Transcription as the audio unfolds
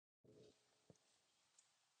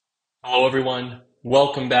Hello, everyone.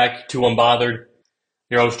 Welcome back to Unbothered.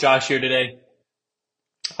 Your host Josh here today.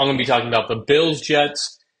 I'm going to be talking about the Bills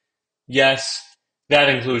Jets. Yes, that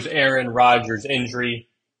includes Aaron Rodgers' injury,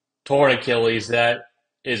 torn Achilles. That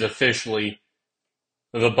is officially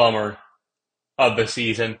the bummer of the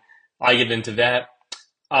season. I get into that.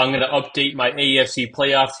 I'm going to update my AFC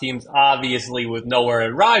playoff teams. Obviously, with no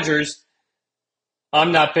Aaron Rodgers,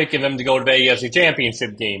 I'm not picking them to go to the AFC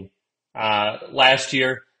Championship game. Last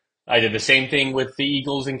year, I did the same thing with the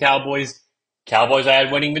Eagles and Cowboys. Cowboys, I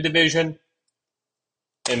had winning the division,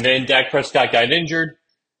 and then Dak Prescott got injured.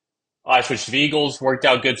 I switched to the Eagles, worked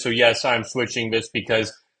out good. So yes, I'm switching this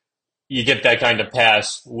because you get that kind of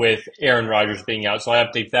pass with Aaron Rodgers being out. So I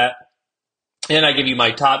update that, and I give you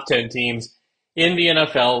my top 10 teams in the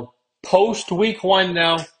NFL post Week 1.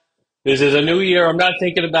 Now this is a new year. I'm not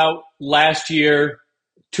thinking about last year,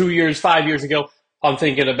 2 years, 5 years ago. I'm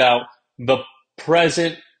thinking about the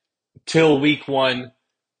present till Week 1,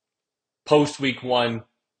 post Week 1,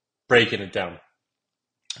 breaking it down.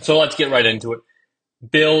 So let's get right into it.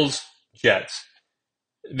 Bills, Jets.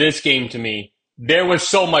 This game to me, there was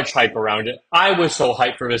so much hype around it. I was so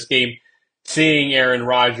hyped for this game, seeing Aaron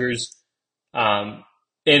Rodgers in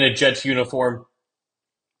a Jets uniform.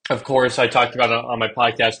 Of course, I talked about it on my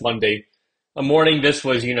podcast Monday morning. This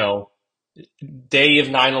was, day of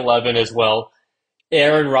 9/11 as well.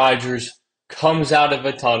 Aaron Rodgers comes out of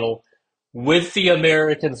a tunnel with the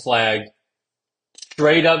American flag,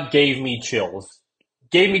 straight up gave me chills,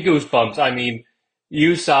 gave me goosebumps. I mean,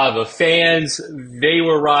 you saw the fans, they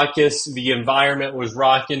were raucous, the environment was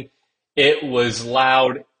rocking, it was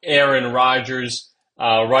loud. Aaron Rodgers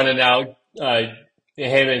running out,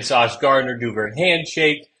 him and Sauce Gardner do their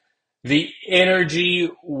handshake. The energy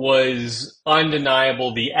was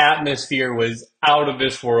undeniable. The atmosphere was out of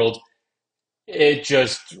this world. It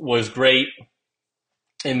just was great.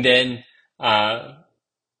 And then,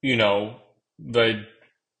 you know, the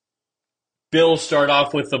Bills start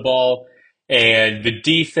off with the ball, and the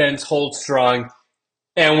defense holds strong,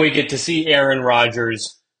 and we get to see Aaron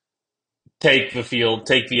Rodgers take the field,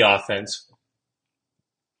 take the offense.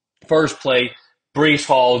 First play, Breece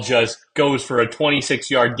Hall just goes for a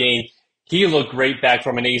 26-yard gain. He looked great back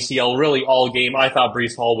from an ACL, really all game. I thought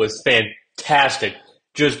Breece Hall was fantastic,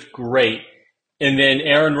 just great. And then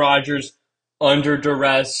Aaron Rodgers under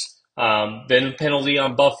duress, then a penalty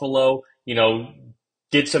on Buffalo,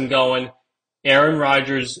 gets him going. Aaron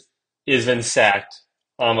Rodgers is then sacked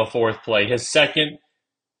on the fourth play. His second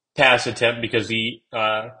pass attempt, because the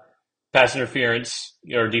pass interference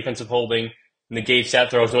or defensive holding negates that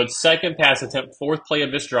throw. So it's second pass attempt, fourth play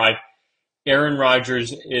of this drive. Aaron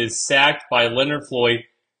Rodgers is sacked by Leonard Floyd,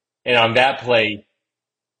 and on that play,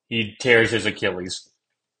 he tears his Achilles.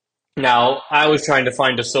 Now, I was trying to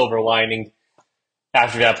find a silver lining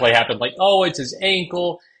after that play happened. Like, oh, it's his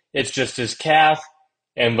ankle, it's just his calf.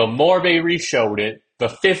 And the more they re-showed it, the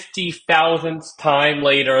 50,000th time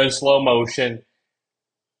later in slow motion,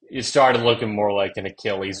 it started looking more like an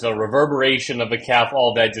Achilles. The reverberation of the calf,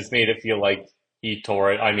 all that just made it feel like he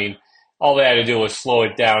tore it. I mean, all they had to do was slow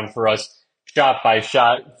it down for us shot by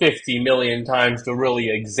shot 50 million times to really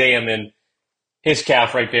examine his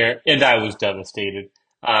calf right there, and I was devastated.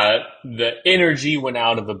 The energy went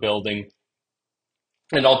out of the building,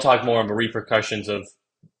 and I'll talk more on the repercussions of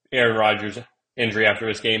Aaron Rodgers' injury after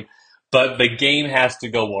this game, but the game has to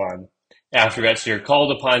go on after that. So you're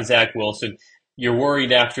called upon Zach Wilson. You're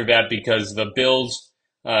worried after that because the Bills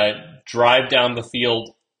drive down the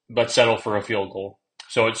field but settle for a field goal.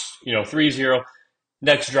 So it's 3-0.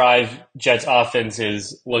 Next drive, Jets offense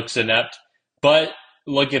looks inept, but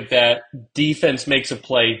look at that. Defense makes a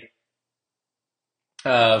play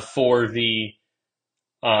for the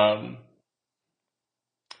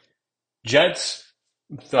Jets.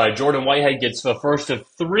 Jordan Whitehead gets the first of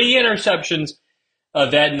three interceptions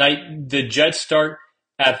that night. The Jets start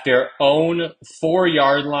at their own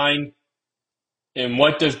 4-yard line. And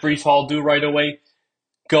what does Breece Hall do right away?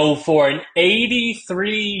 Go for an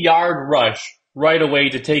 83-yard rush right away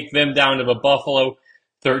to take them down to the Buffalo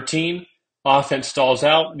 13. Offense stalls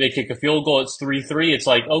out. They kick a field goal. It's 3-3. It's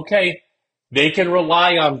like, okay, they can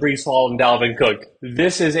rely on Breece Hall and Dalvin Cook.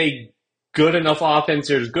 This is a good enough offense.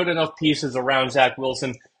 There's good enough pieces around Zach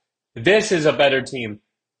Wilson. This is a better team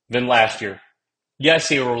than last year. Yes,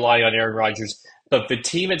 he will rely on Aaron Rodgers, but the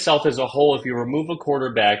team itself as a whole, if you remove the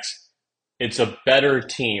quarterbacks, it's a better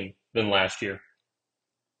team than last year.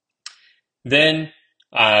 Then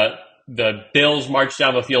the Bills march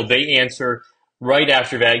down the field. They answer right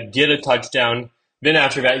after that, get a touchdown. Then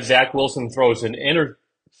after that, Zach Wilson throws an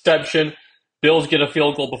interception. Bills get a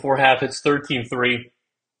field goal before half. It's 13-3.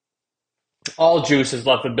 All juice has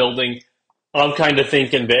left the building. I'm kind of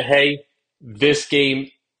thinking that, hey, this game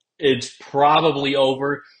is probably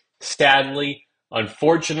over. Sadly,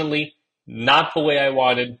 unfortunately, not the way I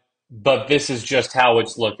wanted, but this is just how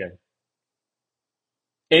it's looking.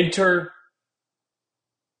 Enter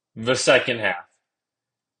the second half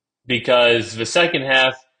because the second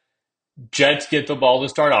half, Jets get the ball to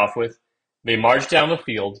start off with. They march down the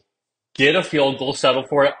field, get a field goal, settle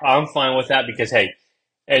for it. I'm fine with that because, hey,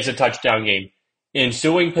 it's a touchdown game.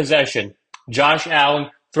 Ensuing possession, Josh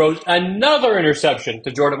Allen throws another interception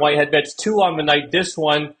to Jordan Whitehead. That's two on the night. This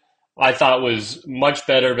one I thought was much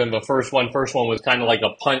better than the first one. First one was kind of like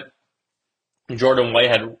a punt. Jordan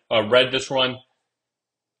Whitehead read this run.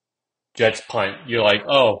 Jets punt. You're like,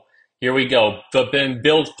 oh, here we go. But then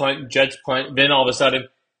Bills punt, Jets punt. Then all of a sudden,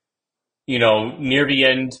 near the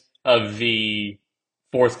end of the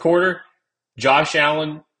fourth quarter, Josh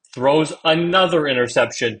Allen throws another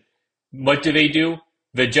interception. What do?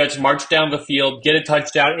 The Jets march down the field, get a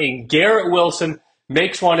touchdown, and Garrett Wilson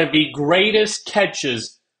makes one of the greatest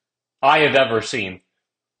catches I have ever seen.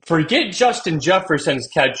 Forget Justin Jefferson's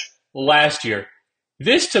catch last year.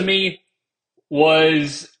 This to me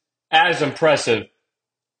was as impressive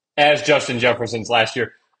as Justin Jefferson's last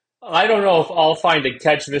year. I don't know if I'll find a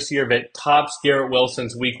catch this year that tops Garrett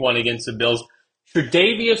Wilson's week one against the Bills.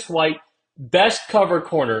 Tre'Davious White, best cover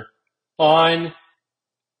corner on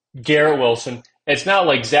Garrett Wilson. It's not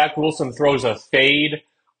like Zach Wilson throws a fade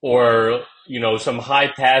or, some high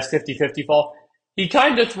pass, 50-50 fall. He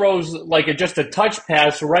kind of throws like just a touch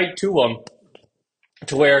pass right to him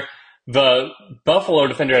to where the Buffalo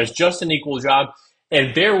defender has just an equal job.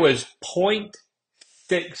 And there was point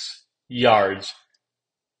 0.6 yards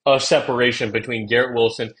of separation between Garrett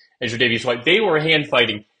Wilson and Tre'Davious White. They were hand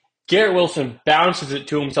fighting. Garrett Wilson bounces it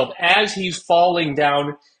to himself as he's falling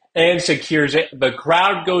down and secures it. The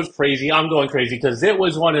crowd goes crazy. I'm going crazy because it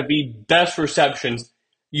was one of the best receptions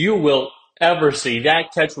you will ever see.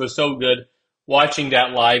 That catch was so good. Watching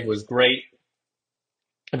that live was great.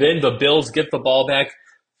 Then the Bills get the ball back.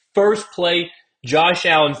 First play, Josh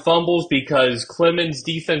Allen fumbles because Clemens'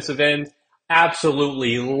 defensive end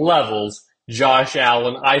absolutely levels Josh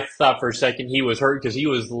Allen. I thought for a second he was hurt because he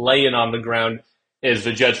was laying on the ground as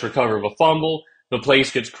the Jets recover the fumble. The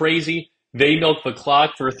place gets crazy. They milk the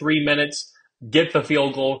clock for 3 minutes, get the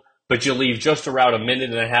field goal, but you leave just around a minute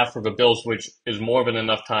and a half for the Bills, which is more than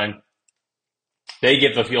enough time. They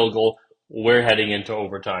get the field goal. We're heading into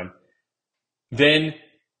overtime. Then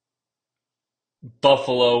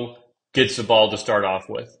Buffalo gets the ball to start off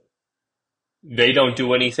with. They don't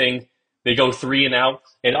do anything. They go 3 and out.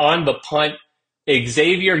 And on the punt,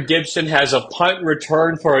 Xavier Gibson has a punt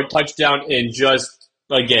return for a touchdown and just,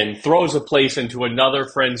 again, throws a place into another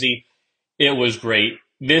frenzy. It was great.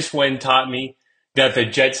 This win taught me that the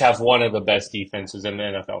Jets have one of the best defenses in the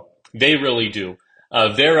NFL. They really do.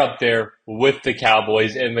 They're up there with the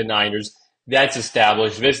Cowboys and the Niners. That's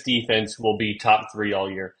established. This defense will be top 3 all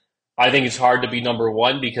year. I think it's hard to be number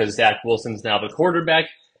 1 because Zach Wilson's now the quarterback.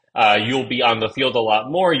 You'll be on the field a lot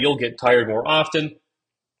more. You'll get tired more often.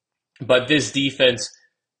 But this defense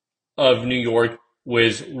of New York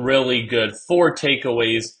was really good. 4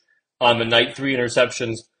 takeaways on the night, 3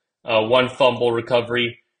 interceptions, 1 fumble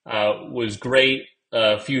recovery was great.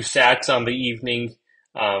 A few sacks on the evening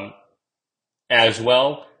as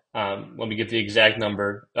well. Let me get the exact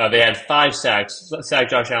number. They had 5 sacks, sacked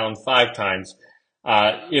Josh Allen 5 times.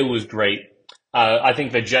 It was great. I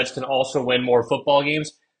think the Jets can also win more football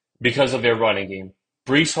games because of their running game.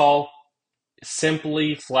 Breece Hall,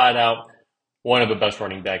 simply, flat out, one of the best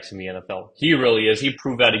running backs in the NFL. He really is. He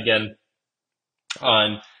proved that again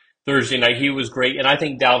on Thursday night. He was great, and I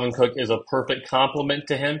think Dalvin Cook is a perfect complement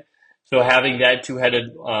to him. So having that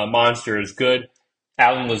two-headed monster is good.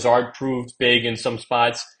 Allen Lazard proved big in some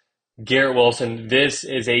spots. Garrett Wilson, this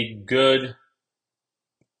is a good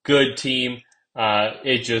team.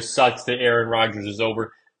 It just sucks that Aaron Rodgers is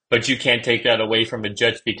over, but you can't take that away from the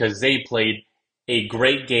Jets because they played a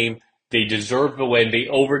great game. They deserved the win. They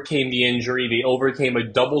overcame the injury. They overcame a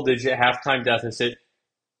double-digit halftime deficit,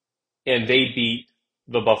 and they beat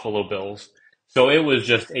the Buffalo Bills. So it was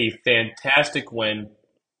just a fantastic win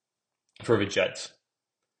for the Jets.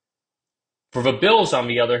 For the Bills, on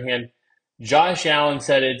the other hand, Josh Allen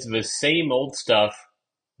said it's the same old stuff,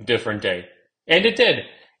 different day. And it did.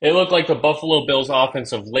 It looked like the Buffalo Bills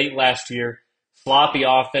offense of late last year. Sloppy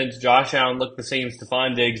offense. Josh Allen looked the same.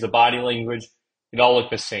 Stephon Diggs, the body language, it all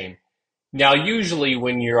looked the same. Now, usually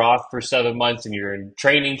when you're off for 7 months and you're in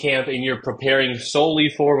training camp and you're preparing solely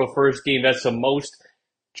for the first game, that's the most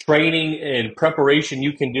training and preparation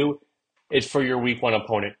you can do is for your week 1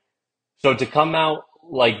 opponent. So to come out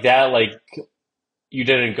like that, like you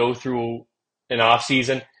didn't go through an off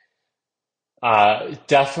season,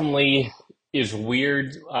 definitely is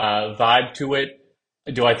weird vibe to it.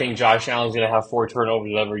 Do I think Josh Allen's going to have four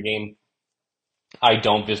turnovers every game? I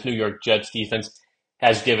don't. This New York Jets defense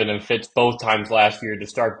has given him fits both times last year to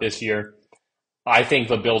start this year. I think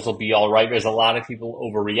the Bills will be all right. There's a lot of people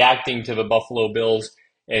overreacting to the Buffalo Bills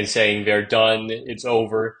and saying they're done, it's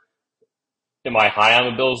over. Am I high on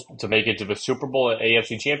the Bills to make it to the Super Bowl at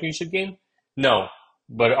AFC Championship game? No.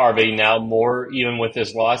 But are they now more, even with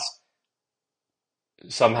this loss,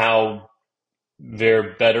 somehow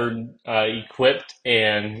they're better equipped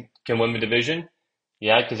and can win the division?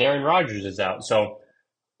 Yeah, because Aaron Rodgers is out. So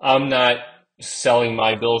I'm not selling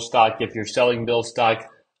my Bill stock. If you're selling Bill stock,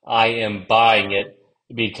 I am buying it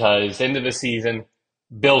because end of the season,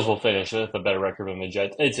 Bills will finish with a better record than the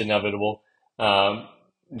Jets. It's inevitable. Um,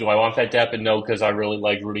 do I want that to happen? No, because I really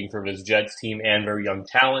like rooting for this Jets team and their young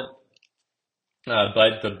talent.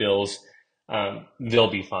 But the Bills, they'll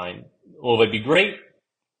be fine. Will they be great?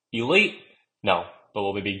 Elite? No. But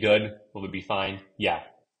will they be good? Will they be fine? Yeah,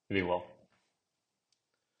 they will.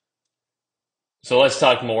 So let's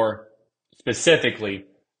talk more specifically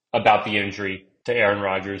about the injury to Aaron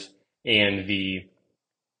Rodgers and the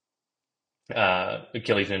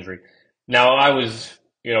Achilles injury. Now, I was,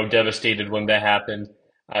 devastated when that happened.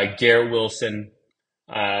 Garrett Wilson,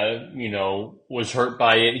 was hurt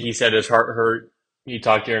by it. He said his heart hurt. He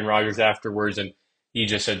talked to Aaron Rodgers afterwards, and he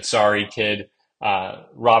just said, "Sorry, kid."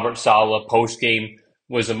 Robert Saleh post game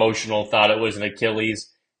was emotional. Thought it was an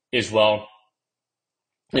Achilles as well.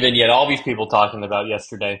 And then you had all these people talking about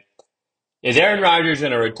yesterday. Is Aaron Rodgers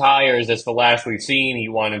going to retire? Is this the last we've seen? He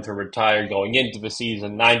wanted to retire going into the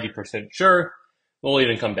season, 90% sure. Will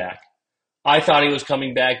even come back. I thought he was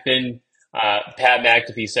coming back. Then Pat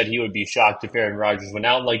McAfee said he would be shocked if Aaron Rodgers went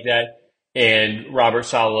out like that. And Robert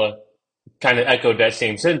Saleh kind of echoed that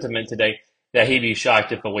same sentiment today, that he'd be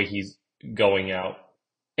shocked at the way he's going out.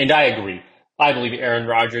 And I agree. I believe Aaron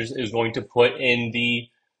Rodgers is going to put in the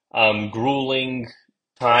grueling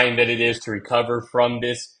time that it is to recover from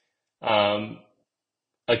this um,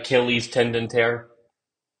 Achilles tendon tear.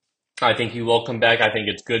 I think he will come back. I think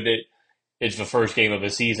it's good that it's the first game of the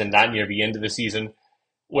season, not near the end of the season,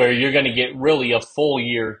 where you're going to get really a full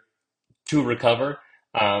year to recover.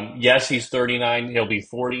 Yes, he's 39. He'll be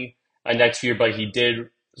 40 next year, but he did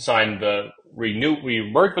sign the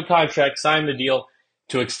rework the contract, sign the deal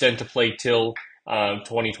to extend to play till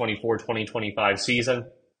 2024-2025 season.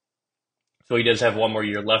 So he does have one more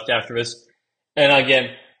year left after this. And again,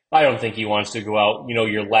 I don't think he wants to go out.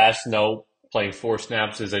 Your last note playing four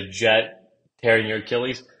snaps as a Jet, tearing your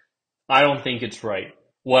Achilles. I don't think it's right.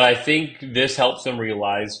 What I think this helps them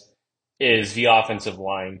realize is the offensive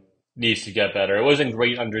line needs to get better. It wasn't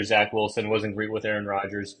great under Zach Wilson. It wasn't great with Aaron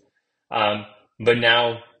Rodgers. Um, but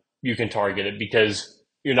now you can target it because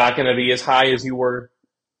you're not going to be as high as you were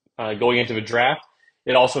going into the draft.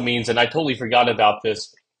 It also means, and I totally forgot about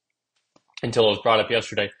this until it was brought up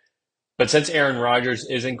yesterday, but since Aaron Rodgers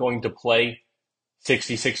isn't going to play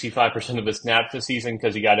 65% of the snaps this season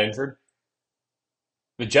because he got injured,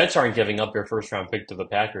 the Jets aren't giving up their first round pick to the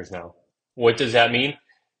Packers now. What does that mean?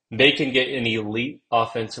 They can get an elite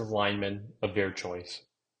offensive lineman of their choice.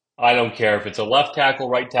 I don't care if it's a left tackle,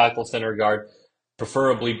 right tackle, center guard,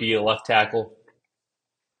 preferably be a left tackle,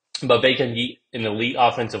 but they can get an elite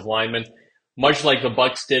offensive lineman, much like the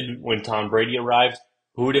Bucks did when Tom Brady arrived.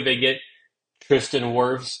 Who did they get? Tristan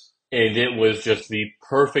Wirfs, and it was just the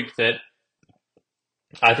perfect fit.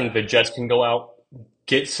 I think the Jets can go out,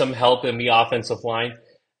 get some help in the offensive line.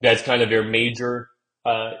 That's kind of their major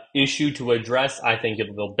issue to address. I think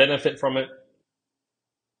they'll benefit from it,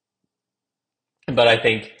 but I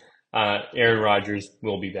think Aaron Rodgers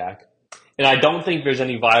will be back. And I don't think there's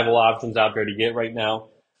any viable options out there to get right now.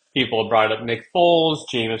 People have brought up Nick Foles,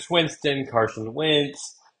 Jameis Winston, Carson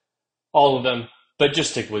Wentz, all of them, but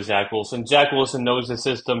just stick with Zach Wilson. Zach Wilson knows the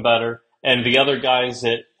system better, and the other guys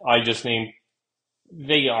that I just named,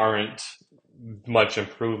 they aren't much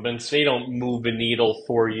improvements. They don't move the needle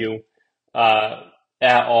for you uh,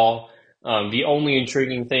 at all. The only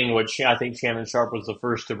intriguing thing, which I think Shannon Sharp was the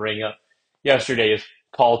first to bring up yesterday, is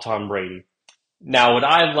call Tom Brady. Now, would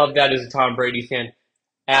I love that as a Tom Brady fan?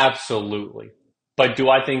 Absolutely. But do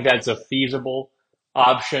I think that's a feasible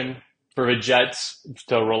option for the Jets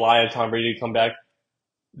to rely on Tom Brady to come back?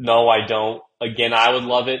 No, I don't. Again, I would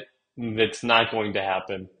love it. It's not going to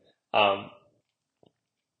happen. Um,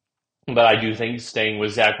 but I do think staying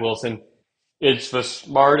with Zach Wilson, it's the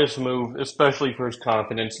smartest move, especially for his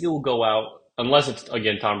confidence. You'll go out, unless it's,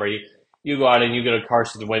 again, Tom Brady, you go out and you get a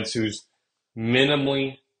Carson Wentz who's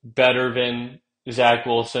minimally better than Zach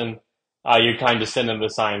Wilson, you're kind of sending the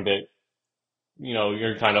sign that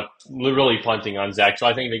you're kind of really punting on Zach. So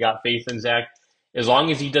I think they got faith in Zach. As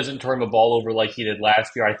long as he doesn't turn the ball over like he did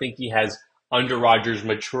last year, I think he has, under Rodgers,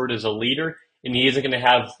 matured as a leader, and he isn't going to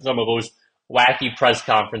have some of those wacky press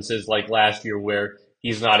conferences like last year where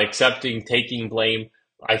he's not accepting, taking blame.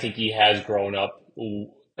 I think he has grown up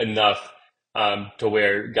enough to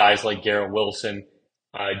where guys like Garrett Wilson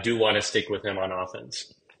do want to stick with him on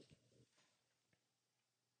offense.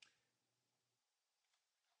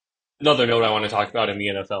 Another note I want to talk about in the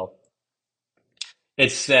NFL.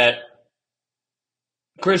 It's that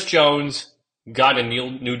Chris Jones got a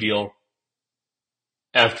new deal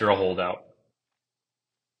after a holdout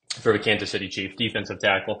for the Kansas City Chiefs defensive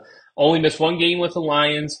tackle. Only missed one game with the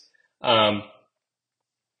Lions, um,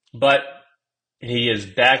 but he is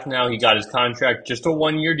back now. He got his contract, just a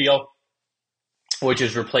 1 year deal, which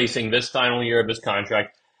is replacing this final year of his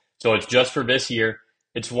contract. So it's just for this year.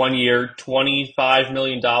 It's 1 year, $25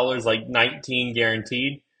 million, like 19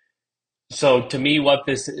 guaranteed. So to me, what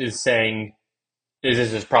this is saying is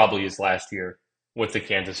this is probably his last year with the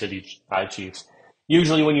Kansas City Chiefs.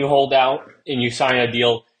 Usually, when you hold out and you sign a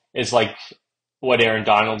deal, it's like what Aaron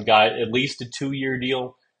Donald got, at least a 2 year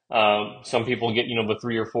deal. Some people get, the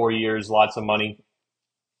 3 or 4 years, lots of money.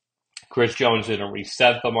 Chris Jones didn't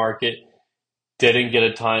reset the market, didn't get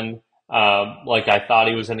a ton like I thought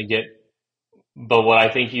he was going to get. But what I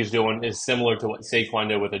think he's doing is similar to what Saquon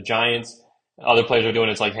did with the Giants. Other players are doing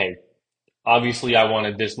it's like, hey, obviously I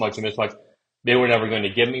wanted this much and this much. They were never going to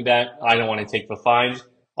give me that. I don't want to take the fines.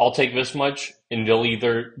 I'll take this much, and they'll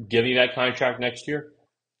either give me that contract next year,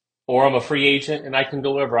 or I'm a free agent and I can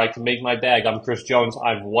deliver. I can make my bag. I'm Chris Jones.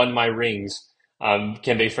 I've won my rings.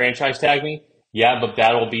 Can they franchise tag me? Yeah, but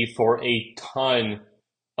that'll be for a ton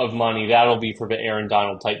of money. That'll be for the Aaron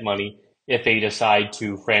Donald type money if they decide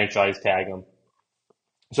to franchise tag him.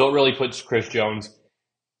 So it really puts Chris Jones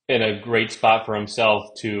in a great spot for himself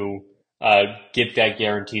to get that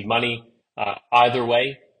guaranteed money. Either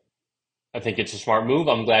way, I think it's a smart move.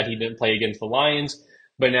 I'm glad he didn't play against the Lions,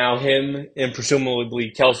 but now him and presumably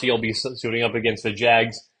Kelsey will be suiting up against the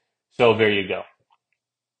Jags. So there you go.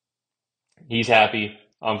 He's happy.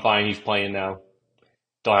 I'm fine. He's playing now.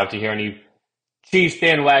 Don't have to hear any Chiefs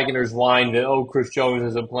bandwagoners whine that, oh, Chris Jones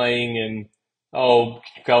isn't playing and, oh,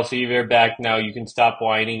 Kelsey, they're back now. You can stop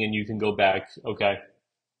whining and you can go back. Okay.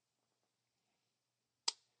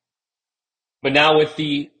 But now with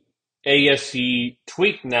the AFC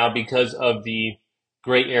tweak now because of the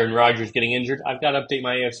great Aaron Rodgers getting injured, I've got to update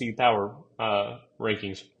my AFC power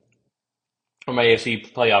rankings or my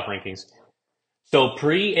AFC playoff rankings. So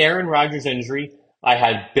pre Aaron Rodgers injury, I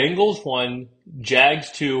had Bengals 1,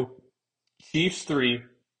 Jags 2, Chiefs 3,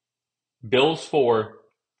 Bills 4,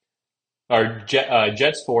 or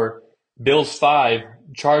Jets 4, Bills 5,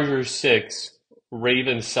 Chargers 6,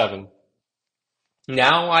 Ravens 7.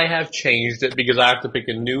 Now I have changed it because I have to pick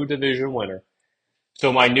a new division winner.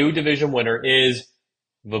 So my new division winner is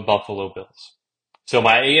the Buffalo Bills. So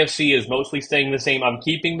my AFC is mostly staying the same. I'm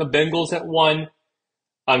keeping the Bengals at 1.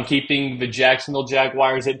 I'm keeping the Jacksonville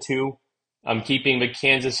Jaguars at 2. I'm keeping the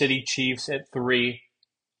Kansas City Chiefs at 3.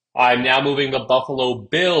 I'm now moving the Buffalo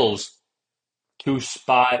Bills to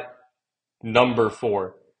spot number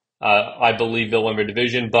 4. I believe they'll win their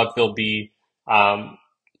division, but they'll be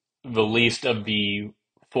the least of the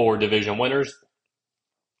 4 division winners.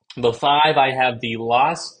 The 5, I have the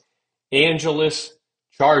Los Angeles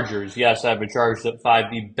Chargers. Yes, I have the Chargers at 5,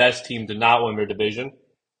 the best team to not win their division.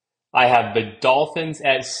 I have the Dolphins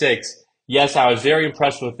at 6. Yes, I was very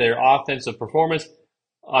impressed with their offensive performance.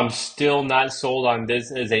 I'm still not sold on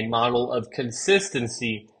this as a model of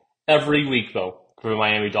consistency every week, though, for the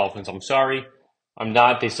Miami Dolphins. I'm sorry. I'm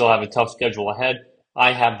not. They still have a tough schedule ahead.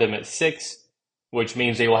 I have them at 6, which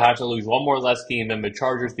means they will have to lose one more less game than the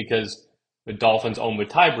Chargers because the Dolphins own the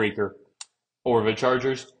tiebreaker over the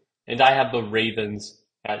Chargers. And I have the Ravens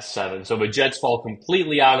at 7. So the Jets fall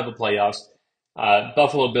completely out of the playoffs.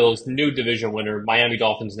 Buffalo Bills, new division winner. Miami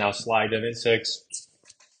Dolphins now slide in at 6.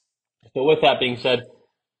 So with that being said,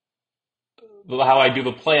 how I do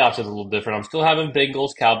the playoffs is a little different. I'm still having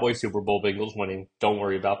Bengals, Cowboys, Super Bowl, Bengals winning. Don't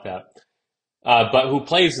worry about that. But who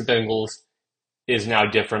plays the Bengals is now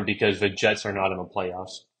different because the Jets are not in the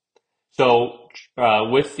playoffs. So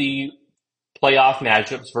with the playoff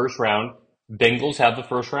matchups, first round, Bengals have the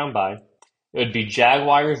first round bye. It would be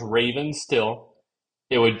Jaguars, Ravens still.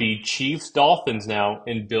 It would be Chiefs, Dolphins now,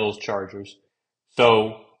 and Bills, Chargers.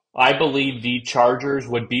 So I believe the Chargers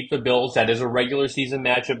would beat the Bills. That is a regular season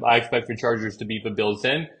matchup. I expect the Chargers to beat the Bills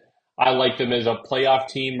then. I like them as a playoff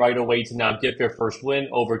team right away to now get their first win,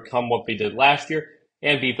 overcome what they did last year,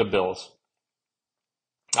 and beat the Bills.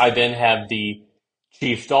 I then have the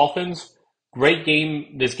Chiefs Dolphins. Great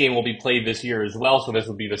game. This game will be played this year as well, so this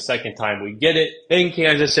will be the second time we get it in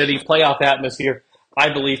Kansas City. Playoff atmosphere.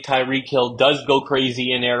 I believe Tyreek Hill does go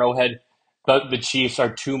crazy in Arrowhead, but the Chiefs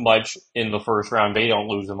are too much in the first round. They don't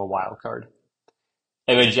lose in the wild card.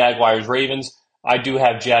 And then Jaguars Ravens. I do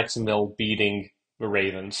have Jacksonville beating the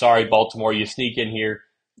Ravens. Sorry, Baltimore, you sneak in here,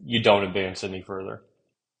 you don't advance any further.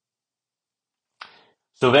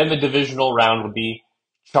 So then the divisional round would be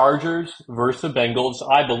Chargers versus the Bengals.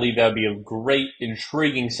 I believe that would be a great,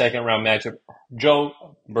 intriguing second round matchup.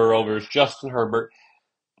 Joe Burrow versus Justin Herbert,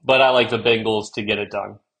 but I like the Bengals to get it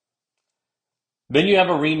done. Then you have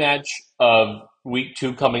a rematch of week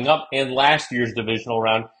 2 coming up and last year's divisional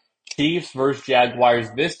round. Chiefs versus Jaguars.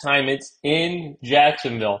 This time it's in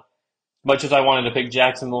Jacksonville. Much as I wanted to pick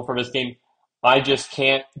Jacksonville for this game, I just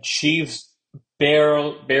can't. Chiefs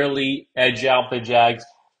barely edge out the Jags,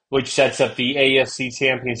 which sets up the AFC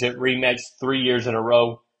Championship rematch 3 years in a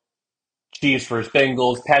row. Chiefs versus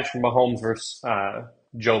Bengals, Patrick Mahomes versus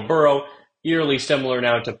Joe Burrow. Eerily similar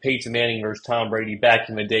now to Peyton Manning versus Tom Brady back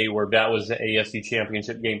in the day where that was the AFC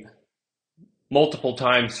Championship game multiple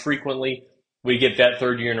times, frequently. We get that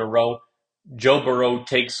 3rd year in a row. Joe Burrow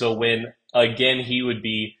takes a win. Again, he would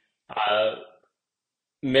be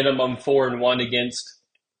minimum 4-1 against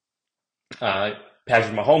Patrick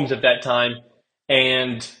Mahomes at that time,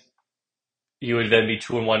 and he would then be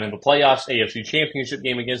 2-1 in the playoffs, AFC Championship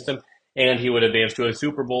game against him, and he would advance to a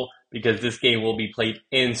Super Bowl because this game will be played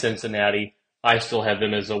in Cincinnati. I still have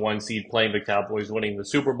them as a 1 seed playing the Cowboys winning the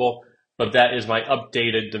Super Bowl, but that is my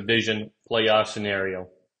updated division playoff scenario.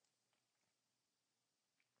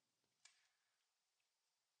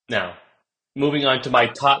 Now, moving on to my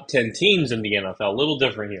top 10 teams in the NFL, a little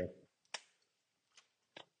different here.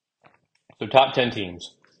 So, top 10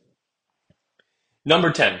 teams.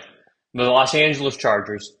 Number 10, the Los Angeles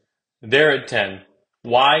Chargers. They're at 10.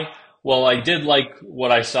 Why? Well, I did like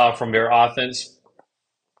what I saw from their offense.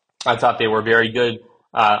 I thought they were very good.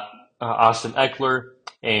 Austin Eckler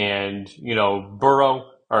and,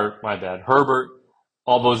 Burrow, or my bad, Herbert,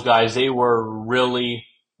 all those guys, they were really,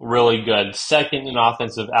 really good. Second in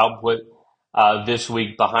offensive output this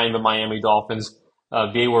week behind the Miami Dolphins.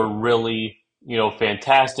 They were really,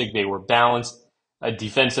 fantastic. They were balanced.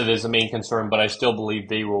 Defensive is the main concern, but I still believe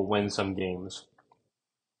they will win some games.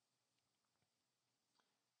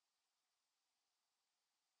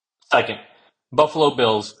 Second, Buffalo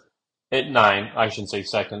Bills at 9. I shouldn't say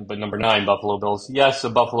second, but number 9, Buffalo Bills. Yes, the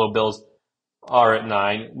Buffalo Bills are at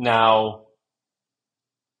 9. Now,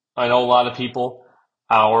 I know a lot of people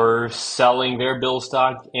are selling their Bill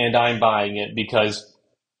stock, and I'm buying it because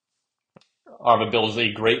are the Bills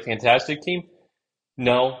a great, fantastic team?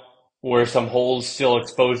 No. Were some holes still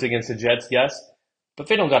exposed against the Jets? Yes. But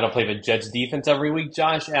they don't got to play the Jets defense every week.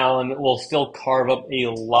 Josh Allen will still carve up a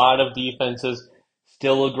lot of defenses.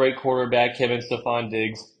 Still a great quarterback, him and Stephon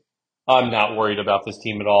Diggs. I'm not worried about this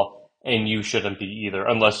team at all, and you shouldn't be either,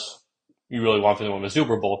 unless you really want them to win the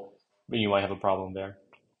Super Bowl. Then you might have a problem there.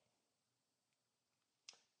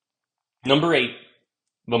 Number 8,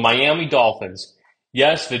 the Miami Dolphins.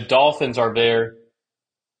 Yes, the Dolphins are there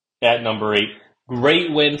at number 8.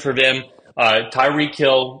 Great win for them. Tyreek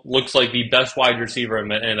Hill looks like the best wide receiver in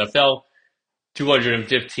the NFL.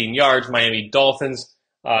 215 yards. Miami Dolphins,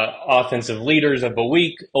 offensive leaders of the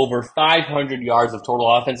week. Over 500 yards of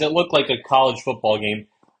total offense. It looked like a college football game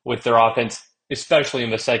with their offense, especially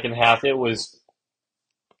in the second half. It was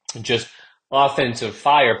just offensive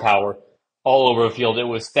firepower all over the field. It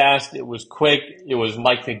was fast. It was quick. It was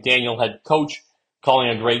Mike McDaniel, head coach, calling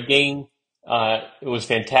a great game. It was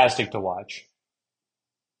fantastic to watch.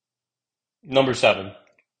 Number 7,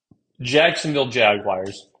 Jacksonville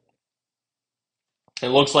Jaguars. It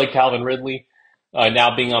looks like Calvin Ridley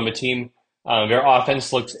now being on the team. Their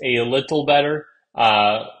offense looks a little better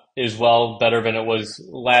as well, better than it was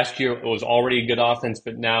last year. It was already a good offense,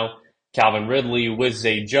 but now Calvin Ridley with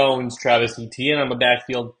Zay Jones, Travis Etienne on the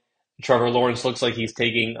backfield. Trevor Lawrence looks like he's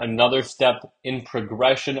taking another step in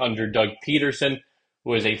progression under Doug Peterson,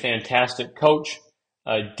 who is a fantastic coach.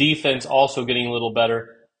 Defense also getting a little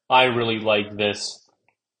better. I really like this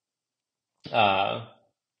uh,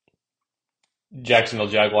 Jacksonville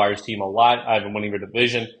Jaguars team a lot. I have them winning their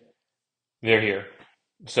division. They're here.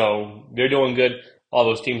 So they're doing good. All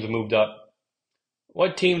those teams have moved up.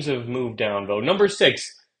 What teams have moved down, though? Number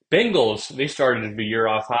 6, Bengals. They started the year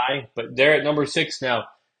off high, but they're at number 6 now.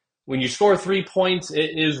 When you score 3 points,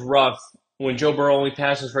 it is rough. When Joe Burrow only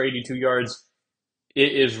passes for 82 yards,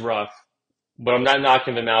 it is rough. But I'm not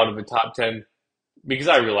knocking them out of the top 10 because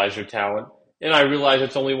I realize their talent. And I realize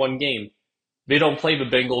it's only one game. They don't play the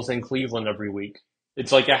Bengals in Cleveland every week.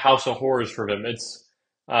 It's like a house of horrors for them. It's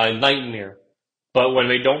a nightmare. But when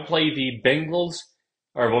they don't play the Bengals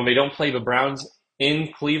or when they don't play the Browns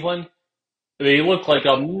in Cleveland, they look like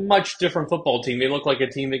a much different football team. They look like a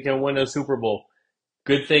team that can win a Super Bowl.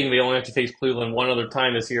 Good thing they only have to face Cleveland one other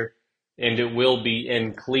time this year, and it will be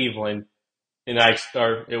in Cleveland,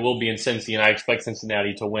 or it will be in Cincy, and I expect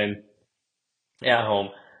Cincinnati to win at home.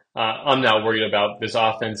 I'm not worried about this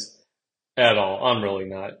offense at all. I'm really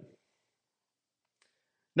not.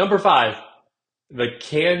 Number five, the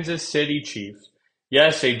Kansas City Chiefs.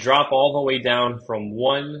 Yes, they drop all the way down from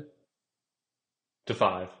 1 to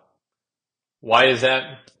 5. Why is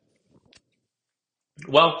that?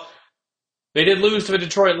 Well, they did lose to the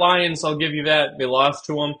Detroit Lions. I'll give you that. They lost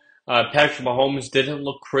to them. Patrick Mahomes didn't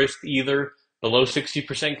look crisp either. Below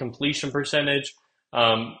 60% completion percentage.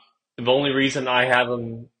 The only reason I have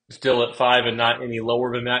them still at 5 and not any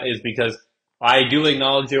lower than that is because I do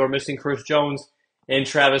acknowledge they were missing Chris Jones and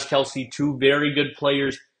Travis Kelce, two very good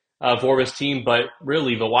players for this team, but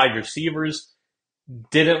really the wide receivers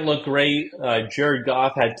didn't look great. Jared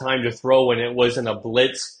Goff had time to throw when it wasn't a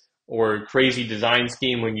blitz or crazy design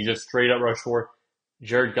scheme when you just straight up rush for.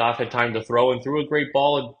 Jared Goff had time to throw and threw a great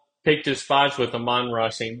ball and picked his spots with Amon-Ra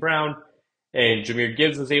St. Brown, and Jahmyr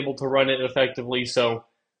Gibbs was able to run it effectively. So,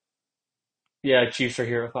 yeah, Chiefs are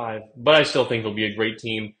here at 5. But I still think they'll be a great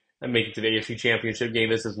team and make it to the AFC Championship game.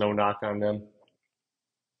 This is no knock on them.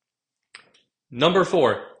 Number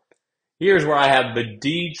 4. Here's where I have the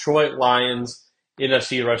Detroit Lions,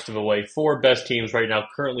 NFC rest of the way. 4 best teams right now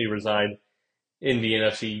currently reside in the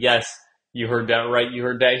NFC. Yes, you heard that right. You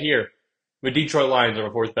heard that here. The Detroit Lions are the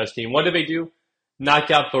 4th best team. What did they do?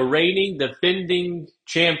 Knock out the reigning, defending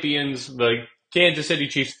champions, the Kansas City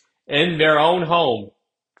Chiefs, in their own home,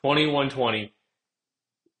 21-20.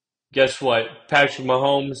 Guess what? Patrick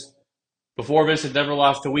Mahomes, before this, had never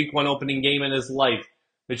lost a week 1 opening game in his life.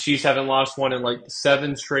 The Chiefs haven't lost one in like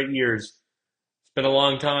 7 straight years. It's been a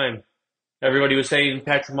long time. Everybody was saying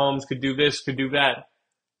Patrick Mahomes could do this, could do that.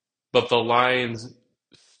 But the Lions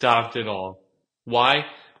stopped it all. Why?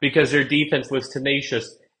 Because their defense was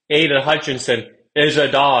tenacious. Ada Hutchinson is a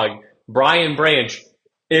dog. Brian Branch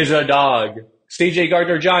is a dog. C.J.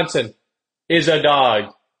 Gardner-Johnson is a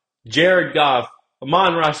dog. Jared Goff,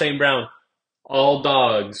 Amon-Ra St. Brown, all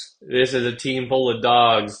dogs. This is a team full of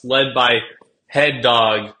dogs, led by head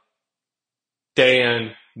dog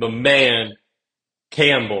Dan the Man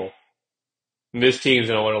Campbell. And this team's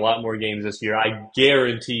going to win a lot more games this year. I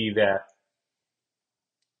guarantee that.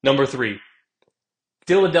 Number 3,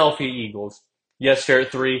 Philadelphia Eagles. Yes, they're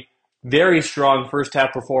at 3. Very strong first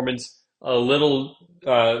half performance. A little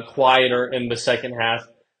quieter in the second half,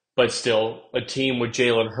 but still a team with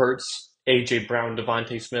Jalen Hurts, A.J. Brown,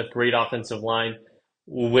 Devontae Smith, great offensive line,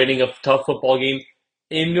 winning a tough football game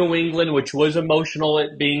in New England, which was emotional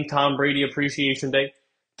at being Tom Brady Appreciation Day.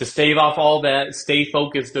 To stave off all that, stay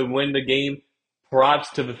focused and win the game. Props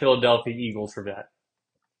to the Philadelphia Eagles for that.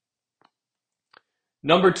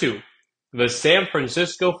 Number 2, the San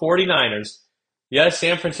Francisco 49ers. Yes,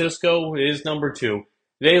 San Francisco is number 2.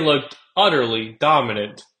 They looked utterly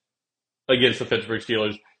dominant against the Pittsburgh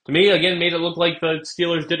Steelers. To me, again, made it look like the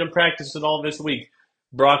Steelers didn't practice at all this week.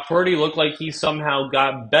 Brock Purdy looked like he somehow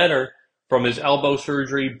got better from his elbow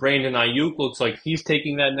surgery. Brandon Ayuk looks like he's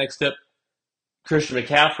taking that next step. Christian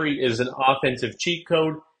McCaffrey is an offensive cheat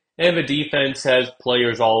code, and the defense has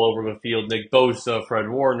players all over the field. Nick Bosa, Fred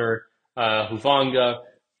Warner, Hufanga.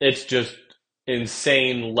 It's just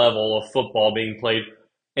insane level of football being played,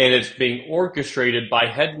 and it's being orchestrated by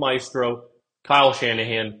head maestro Kyle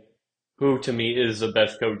Shanahan, who to me is the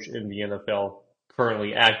best coach in the NFL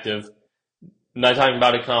currently active. I'm not talking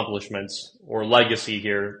about accomplishments or legacy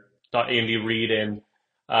here. Thought Andy Reid and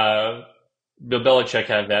Bill Belichick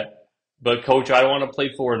have that. But coach I want to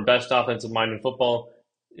play for and best offensive mind in football,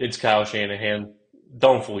 it's Kyle Shanahan.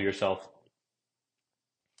 Don't fool yourself.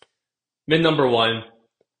 Then number 1,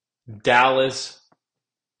 Dallas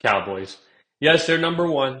Cowboys. Yes, they're number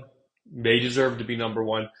 1. They deserve to be number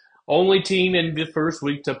 1. Only team in the first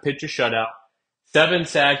week to pitch a shutout. 7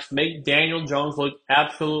 sacks, make Daniel Jones look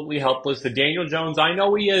absolutely helpless. The Daniel Jones I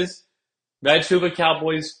know he is. That's who the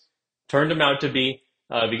Cowboys turned him out to be.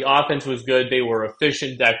 The offense was good. They were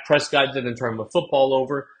efficient. Dak Prescott didn't turn the football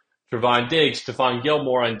over. Trevon Diggs, Stephon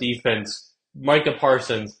Gilmore on defense. Micah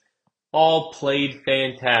Parsons all played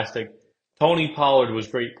fantastic. Tony Pollard was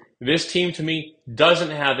great. This team, to me,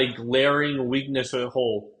 doesn't have a glaring weakness at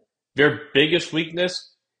whole. Their biggest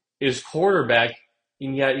weakness is quarterback,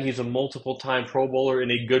 and yet he's a multiple-time Pro Bowler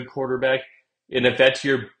and a good quarterback. And if that's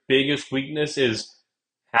your biggest weakness is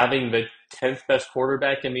having the 10th best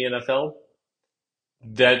quarterback in the NFL,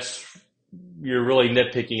 that's you're really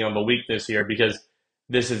nitpicking on the weakness here because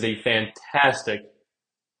this is a fantastic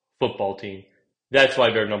football team. That's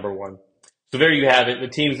why they're number one. So there you have it. The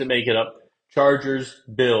teams that make it up: Chargers,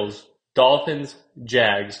 Bills, Dolphins,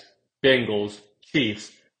 Jags, Bengals,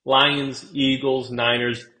 Chiefs, Lions, Eagles,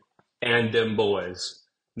 Niners, and them boys.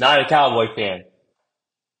 Not a Cowboy fan,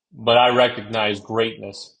 but I recognize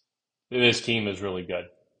greatness. This team is really good.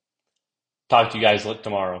 Talk to you guys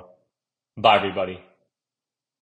tomorrow. Bye, everybody.